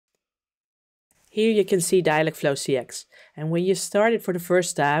Here you can see Dialogflow CX. And when you start it for the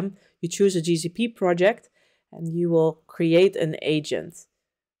first time, you choose a GCP project and you will create an agent.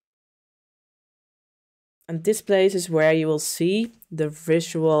 And this place is where you will see the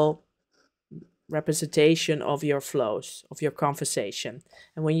visual representation of your flows, of your conversation.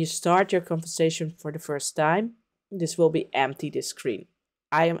 And when you start your conversation for the first time, this will be empty, this screen.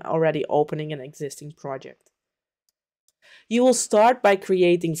 I am already opening an existing project. You will start by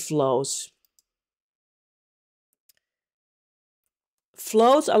creating flows.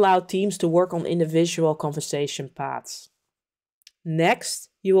 Flows allow teams to work on individual conversation paths. Next,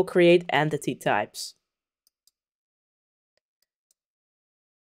 you will create entity types.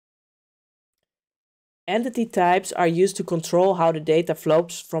 Entity types are used to control how the data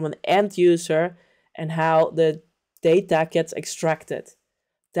flows from an end user and how the data gets extracted.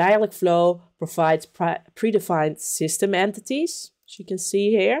 Dialogflow provides predefined system entities, as you can see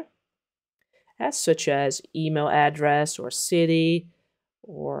here, such as email address or city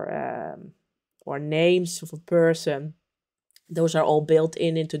or names of a person. Those are all built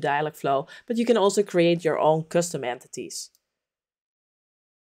into Dialogflow, but you can also create your own custom entities.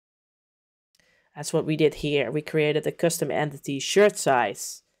 That's what we did here. We created a custom entity shirt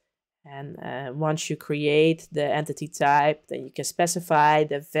size. And once you create the entity type, then you can specify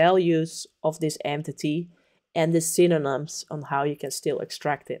the values of this entity and the synonyms on how you can still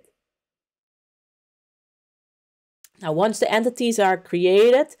extract it. Now, once the entities are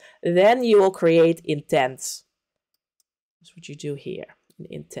created, then you will create intents. That's what you do here in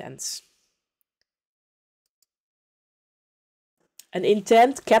intents. An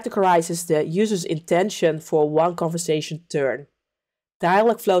intent categorizes the user's intention for one conversation turn.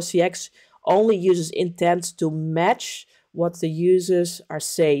 Dialogflow CX only uses intents to match what the users are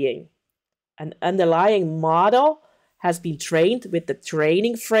saying. An underlying model has been trained with the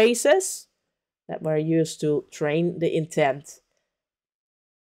training phrases that were used to train the intent.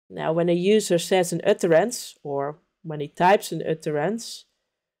 Now, when a user says an utterance, or when he types an utterance,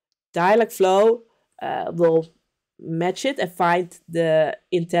 Dialogflow will match it and find the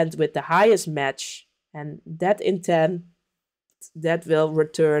intent with the highest match, and that intent that will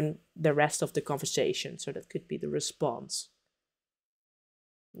return the rest of the conversation. So that could be the response.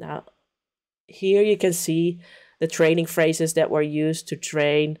 Now, here you can see the training phrases that were used to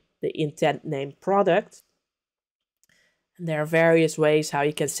train the intent named product. And there are various ways how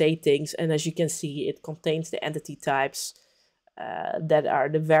you can say things, and as you can see, it contains the entity types that are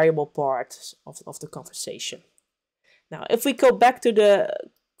the variable parts of the conversation. Now, if we go back to the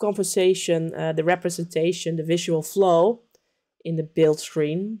conversation, the representation, the visual flow in the build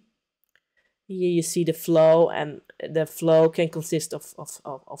screen, here you see the flow, and the flow can consist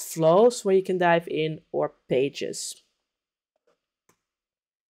of flows where you can dive in or pages.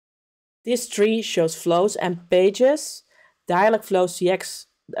 This tree shows flows and pages. Dialogflow CX,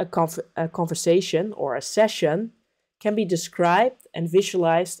 a conversation or a session, can be described and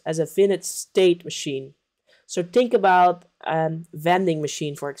visualized as a finite state machine. So think about a vending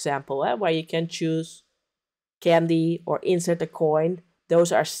machine, for example, where you can choose candy or insert a coin.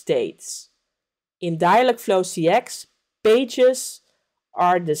 Those are states. In Dialogflow CX, pages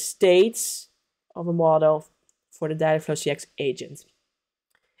are the states of a model for the Dialogflow CX agent.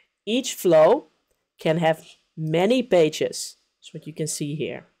 Each flow can have many pages. That's what you can see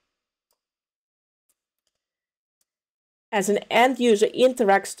here. As an end user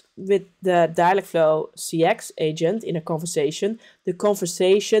interacts with the Dialogflow CX agent in a conversation, the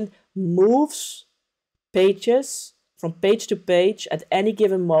conversation moves pages from page to page at any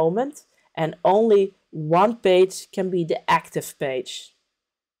given moment, and only one page can be the active page,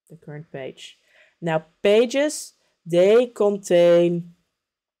 the current page. Now, pages, they contain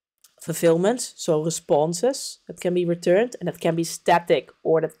fulfillments, so responses that can be returned, and that can be static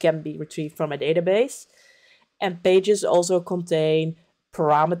or that can be retrieved from a database. And pages also contain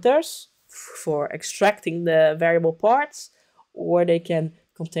parameters for extracting the variable parts, or they can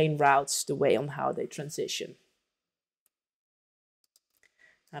contain routes, the way on how they transition.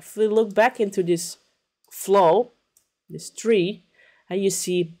 Now, if we look back into this flow, this tree, and you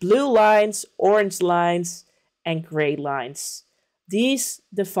see blue lines, orange lines, and gray lines. These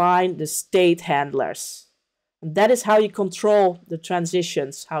define the state handlers. And that is how you control the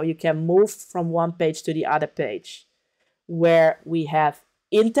transitions, how you can move from one page to the other page. Where we have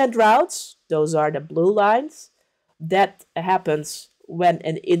intent routes, those are the blue lines. That happens when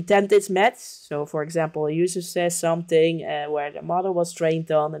an intent is met. So, for example, a user says something where the model was trained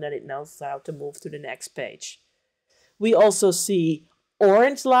on, and then it knows how to move to the next page. We also see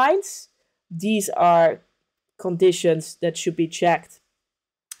orange lines. These are conditions that should be checked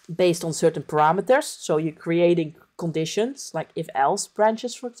based on certain parameters. So you're creating conditions like if-else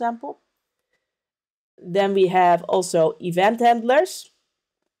branches, for example. Then we have also event handlers.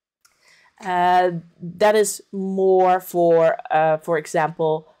 That is more for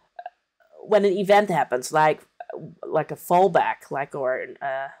example, when an event happens, like a fallback, or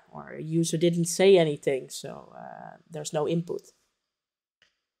a user didn't say anything, so there's no input.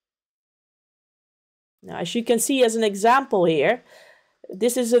 Now, as you can see as an example here,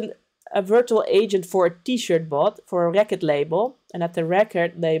 this is a virtual agent for a t-shirt bot for a record label, and at the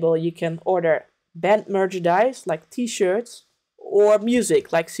record label you can order band merchandise like t-shirts or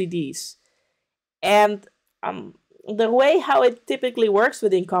music like CDs. And the way how it typically works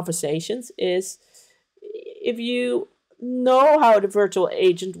within conversations is, if you know how the virtual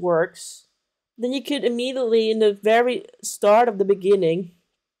agent works, then you could immediately, in the very start of the beginning,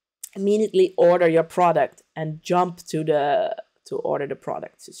 immediately order your product and jump to order the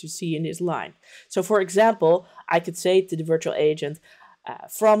product, as you see in this line. So for example, I could say to the virtual agent,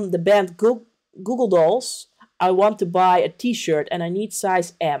 from the band Google Dolls, I want to buy a t-shirt and I need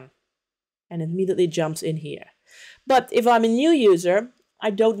size M. And it immediately jumps in here. But if I'm a new user,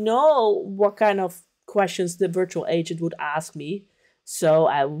 I don't know what kind of questions the virtual agent would ask me. So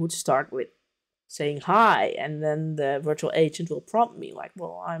I would start with saying hi, and then the virtual agent will prompt me like,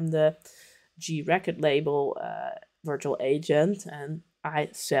 well, I'm the G record label virtual agent and I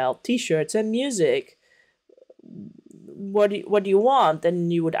sell t-shirts and music. What do you want?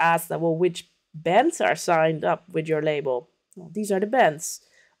 And you would ask that, well, which bands are signed up with your label? Well, these are the bands.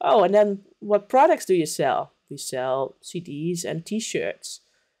 Oh, and then what products do you sell? We sell CDs and t-shirts.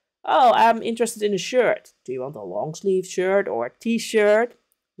 Oh, I'm interested in a shirt. Do you want a long sleeve shirt or a t-shirt?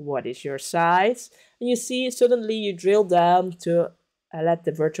 What is your size? And you see, suddenly you drill down to let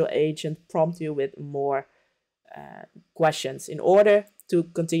the virtual agent prompt you with more questions in order to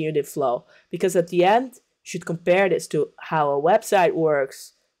continue the flow. Because at the end, you should compare this to how a website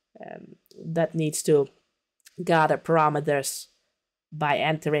works that needs to gather parameters by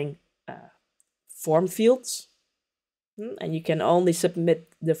entering form fields, and you can only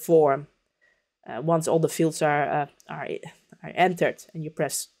submit the form once all the fields are entered, and you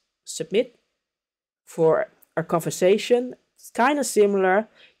press submit. For a conversation, it's kind of similar.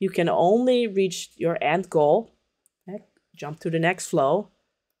 You can only reach your end goal, jump to the next flow,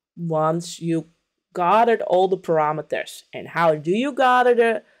 once you gathered all the parameters. And how do you gather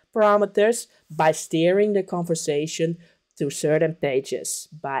the parameters? By steering the conversation to certain pages,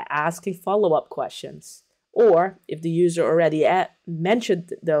 by asking follow-up questions, or if the user already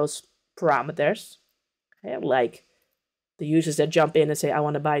mentioned those parameters, like the users that jump in and say, I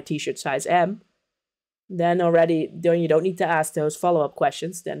want to buy a t-shirt size M, then you don't need to ask those follow-up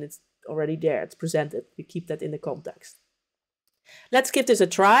questions, then it's already there, it's presented. You keep that in the context. Let's give this a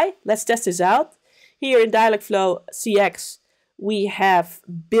try. Let's test this out. Here in Dialogflow CX, we have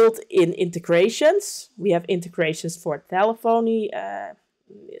built-in integrations. We have integrations for telephony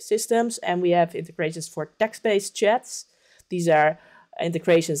systems, and we have integrations for text-based chats. These are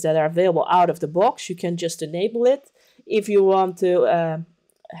integrations that are available out of the box. You can just enable it. If you want to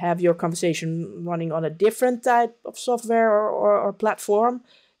have your conversation running on a different type of software or platform,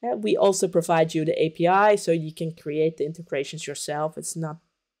 we also provide you the API, so you can create the integrations yourself. It's not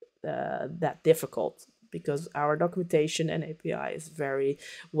that difficult, because our documentation and API is very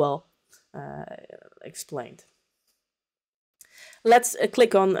well explained. Let's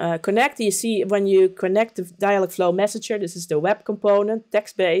click on connect. You see, when you connect the Dialogflow Messenger, this is the web component,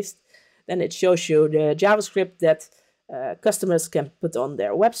 text-based, then it shows you the JavaScript that customers can put on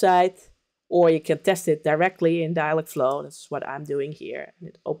their website, or you can test it directly in Dialogflow. That's what I'm doing here. And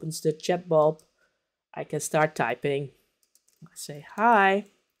it opens the chat bulb. I can start typing. I say hi.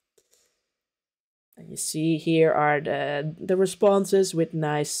 And you see here are the responses with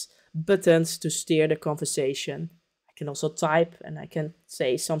nice buttons to steer the conversation. I can also type, and I can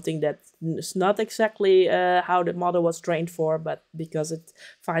say something that is not exactly how the model was trained for, but because it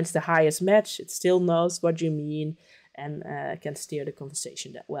finds the highest match, it still knows what you mean and can steer the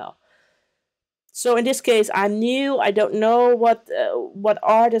conversation that well. So in this case, I'm new. I don't know what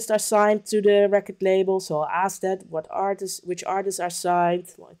artists are signed to the record label. So I'll ask that, which artists are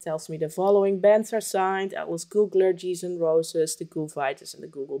signed. Well, it tells me the following bands are signed: Atlas Googler, G's and Roses, the Goo Fighters, and the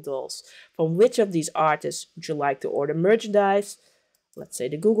Google Dolls. From which of these artists would you like to order merchandise? Let's say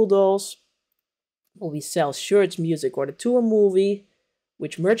the Google Dolls. Will we sell shirts, music, or the tour movie?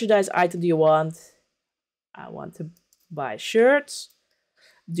 Which merchandise item do you want? I want to buy shirts.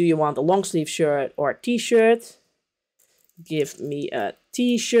 Do you want a long sleeve shirt or a t-shirt? Give me a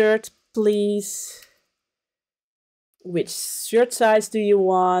t-shirt, please. Which shirt size do you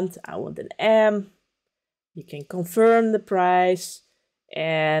want? I want an M. You can confirm the price,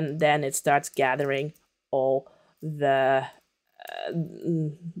 and then it starts gathering all the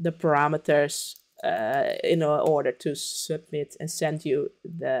parameters in order to submit and send you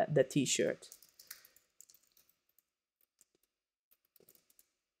the t-shirt.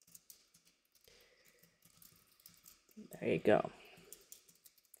 There you go.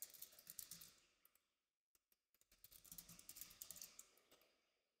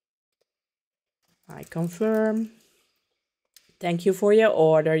 I confirm. Thank you for your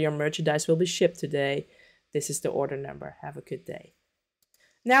order. Your merchandise will be shipped today. This is the order number. Have a good day.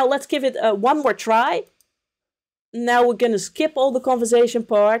 Now let's give it one more try. Now we're going to skip all the conversation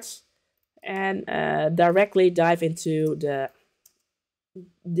parts and directly dive into the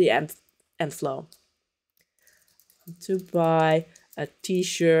end flow. To buy a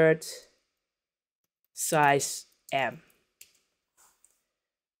t-shirt size M.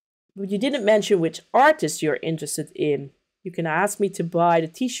 But you didn't mention which artist you're interested in. You can ask me to buy the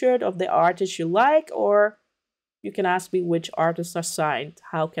t-shirt of the artist you like, or you can ask me which artists are signed.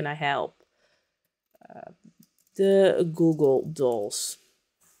 How can I help? The Google Dolls.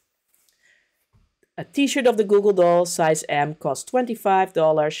 A t-shirt of the Google Dolls size M costs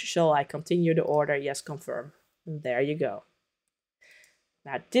 $25. Shall I continue the order? Yes, confirm. And there you go.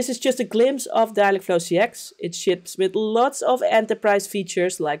 Now, this is just a glimpse of Dialogflow CX. It ships with lots of enterprise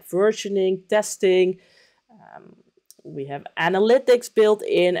features like versioning, testing. We have analytics built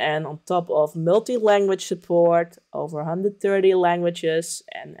in, and on top of multi-language support, over 130 languages,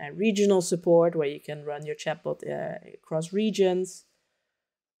 and regional support where you can run your chatbot across regions.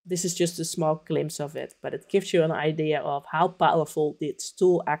 This is just a small glimpse of it, but it gives you an idea of how powerful this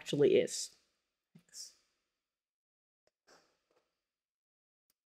tool actually is.